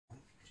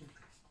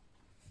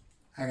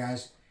Hi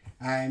guys,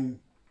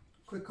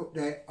 quick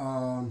update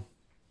on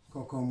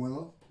Coco and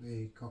Willow,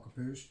 the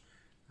Cockapoos,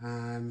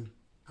 and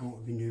what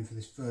we've been doing for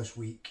this first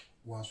week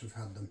whilst we've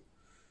had them.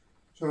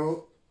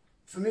 So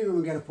for me, when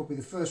we get a puppy,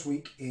 the first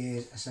week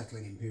is a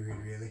settling in period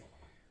really.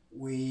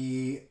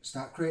 We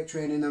start crate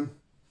training them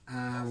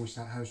and we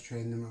start house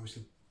training them,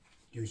 obviously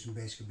doing some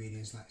basic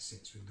obedience like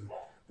sits with them.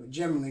 But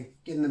generally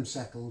getting them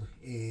settled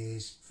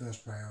is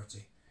first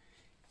priority.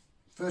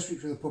 First week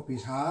for the puppy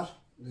is hard.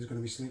 There's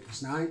going to be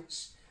sleepless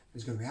nights,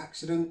 there's going to be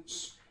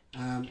accidents,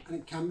 and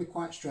it can be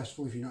quite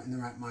stressful if you're not in the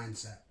right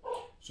mindset.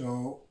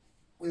 So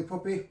with a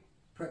puppy,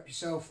 prep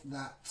yourself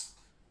that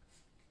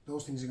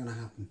those things are going to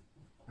happen.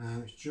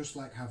 It's just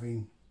like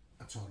having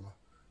a toddler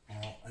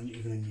or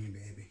even a new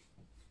baby.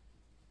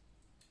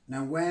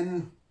 Now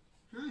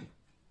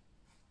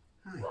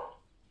Hi.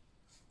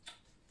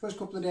 First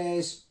couple of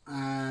days,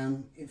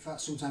 in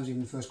fact sometimes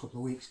even the first couple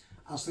of weeks,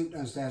 I'll sleep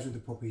downstairs with the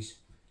puppies.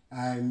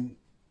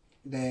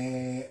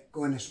 They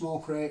go in a small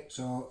crate,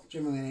 so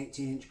generally an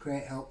 18-inch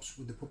crate helps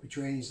with the puppy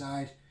training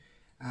side.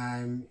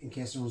 In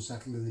case they're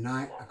unsettled in the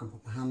night, I can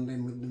put my hand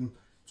in with them,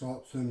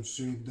 talk to them,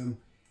 soothe them.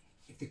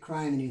 If they're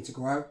crying they need to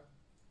go out,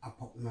 I'll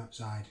pop them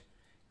outside.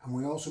 And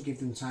we also give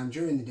them time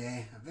during the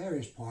day at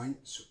various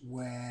points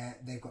where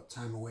they've got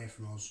time away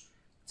from us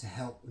to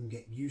help them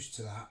get used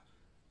to that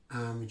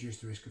and reduce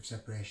the risk of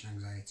separation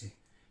anxiety.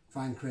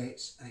 Find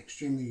crates an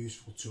extremely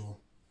useful tool.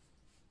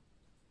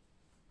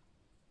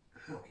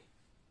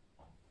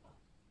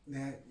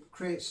 The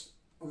crates,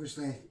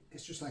 obviously,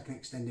 it's just like an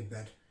extended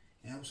bed.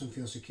 It helps them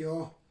feel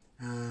secure,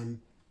 and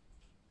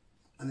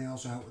they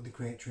also help with the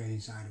crate training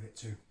side of it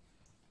too.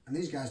 And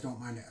these guys don't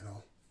mind it at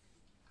all.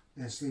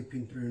 They're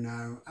sleeping through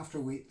now. After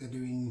a week, they're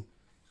doing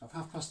sort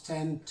of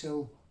 10:30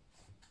 till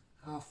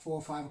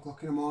 4:30, 5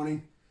 o'clock in the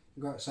morning.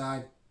 They go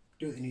outside,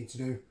 do what they need to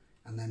do,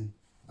 and then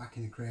back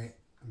in the crate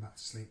and back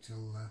to sleep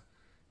till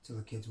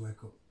the kids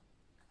wake up.